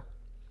matter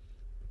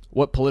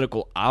what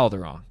political aisle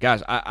they're on.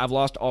 Guys, I've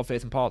lost all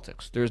faith in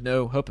politics. There's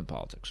no hope in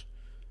politics.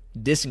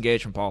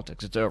 Disengage from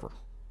politics. It's over.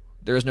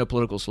 There is no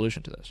political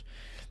solution to this.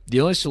 The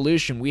only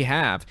solution we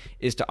have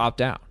is to opt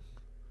out.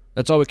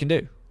 That's all we can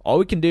do. All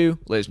we can do,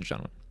 ladies and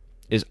gentlemen,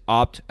 is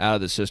opt out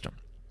of the system.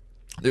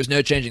 There's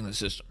no changing the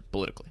system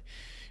politically.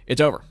 It's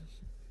over.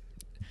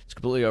 It's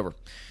completely over.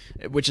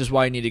 Which is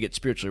why you need to get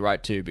spiritually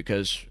right, too,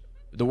 because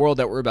the world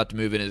that we're about to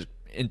move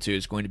into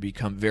is going to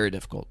become very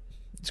difficult.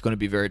 It's going to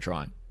be very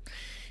trying.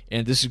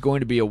 And this is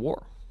going to be a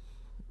war.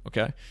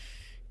 Okay?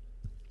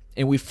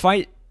 And we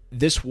fight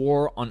this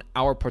war on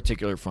our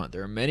particular front.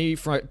 There are many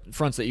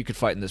fronts that you could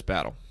fight in this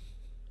battle,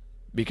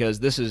 because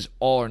this is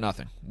all or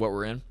nothing, what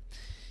we're in.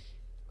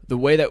 The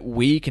way that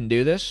we can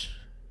do this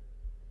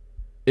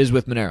is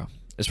with Monero,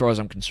 as far as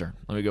I'm concerned.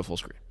 Let me go full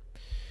screen.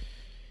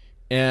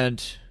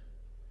 And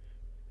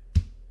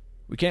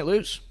we can't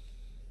lose.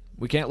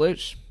 We can't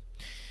lose.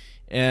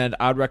 And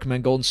I'd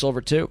recommend gold and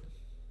silver too,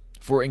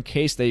 for in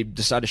case they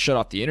decide to shut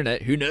off the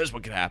internet. Who knows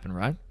what could happen,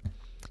 right?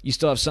 You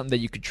still have something that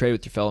you could trade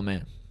with your fellow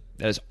man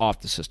that is off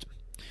the system.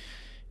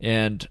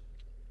 And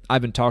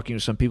I've been talking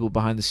to some people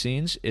behind the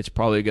scenes. It's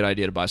probably a good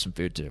idea to buy some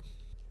food too,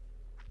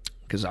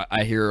 because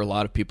I hear a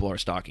lot of people are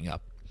stocking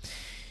up.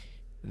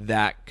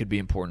 That could be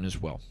important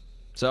as well.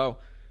 So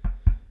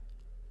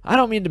I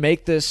don't mean to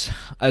make this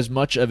as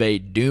much of a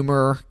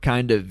doomer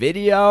kind of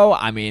video.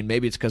 I mean,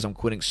 maybe it's because I'm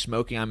quitting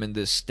smoking. I'm in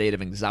this state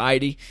of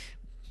anxiety,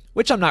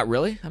 which I'm not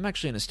really. I'm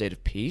actually in a state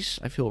of peace.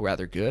 I feel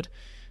rather good.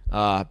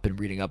 I've been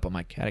reading up on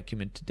my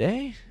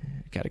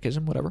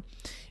catechism, whatever.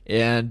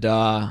 And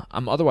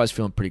I'm otherwise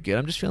feeling pretty good.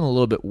 I'm just feeling a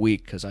little bit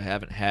weak because I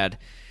haven't had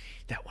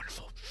that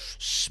wonderful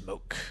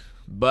smoke.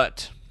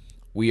 But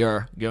we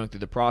are going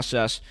through the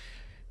process.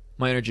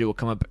 My energy will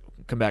come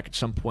back at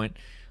some point.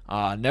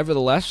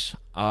 Nevertheless,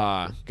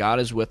 God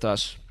is with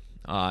us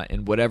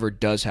in whatever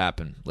does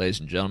happen,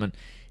 ladies and gentlemen.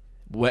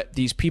 What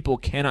these people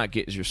cannot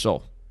get is your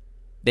soul.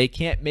 They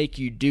can't make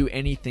you do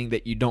anything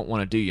that you don't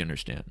want to do, you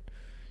understand?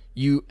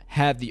 You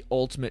have the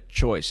ultimate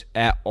choice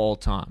at all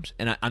times.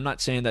 And I'm not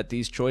saying that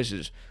these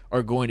choices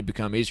are going to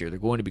become easier. They're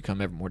going to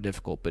become ever more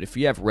difficult. But if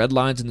you have red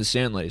lines in the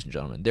sand, ladies and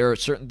gentlemen, there are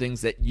certain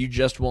things that you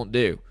just won't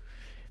do.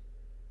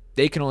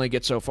 They can only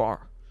get so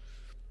far.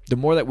 The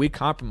more that we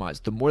compromise,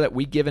 the more that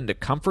we give into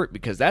comfort,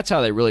 because that's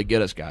how they really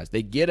get us, guys.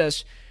 They get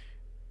us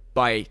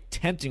by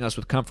tempting us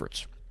with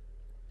comforts.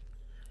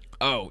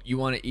 Oh, you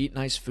want to eat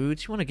nice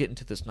foods? You want to get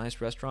into this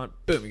nice restaurant?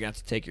 Boom, you're going to have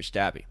to take your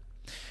stabby.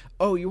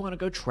 Oh, you want to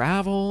go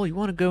travel? You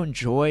want to go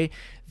enjoy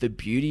the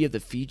beauty of the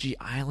Fiji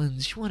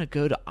Islands? You want to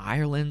go to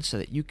Ireland so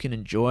that you can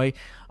enjoy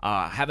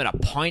having a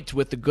pint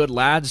with the good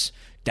lads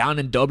down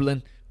in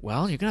Dublin?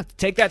 well, you're going to have to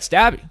take that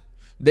stabbing.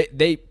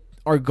 They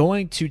are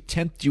going to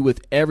tempt you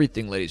with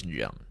everything, ladies and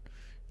gentlemen,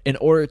 in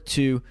order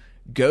to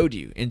goad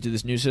you into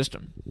this new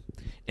system.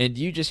 And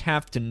you just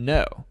have to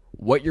know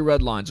what your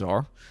red lines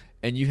are,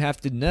 and you have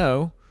to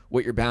know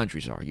what your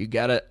boundaries are. You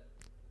got to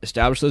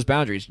establish those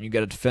boundaries, and you got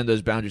to defend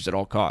those boundaries at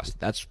all costs.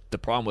 That's the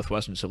problem with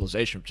Western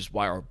civilization, which is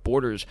why our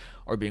borders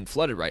are being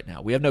flooded right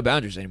now. We have no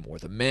boundaries anymore.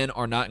 The men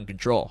are not in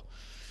control.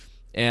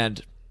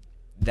 And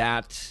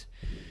that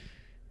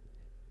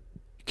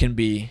can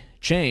be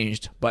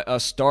changed by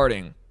us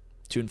starting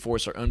to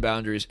enforce our own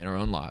boundaries in our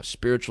own lives,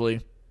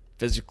 spiritually,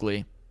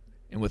 physically,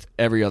 and with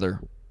every other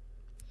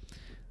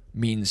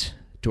means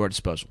to our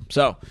disposal.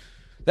 So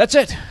that's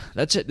it.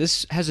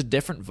 This has a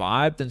different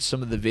vibe than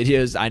some of the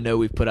videos I know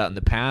we've put out in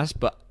the past,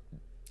 but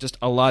just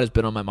a lot has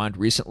been on my mind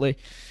recently.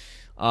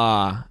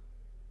 And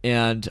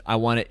I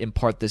want to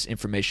impart this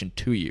information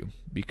to you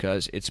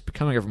because it's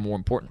becoming ever more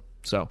important.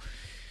 So,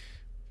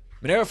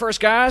 Monero first,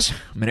 guys.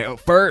 Monero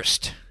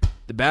first.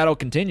 The battle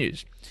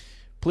continues.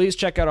 Please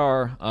check out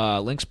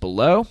our links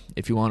below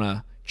if you want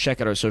to check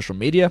out our social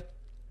media.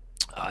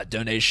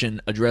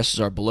 Donation addresses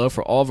are below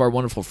for all of our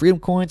wonderful Freedom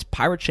Coins,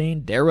 Pirate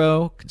Chain,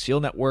 Darrow, Conceal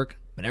Network,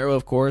 Monero,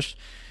 of course.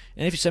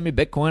 And if you send me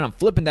Bitcoin, I'm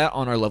flipping that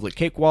on our lovely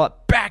Cake wallet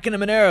back into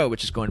Monero,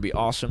 which is going to be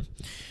awesome.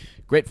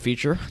 Great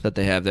feature that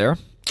they have there.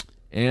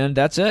 And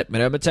that's it.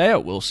 Monero Mateo.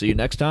 We'll see you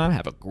next time.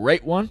 Have a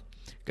great one.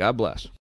 God bless.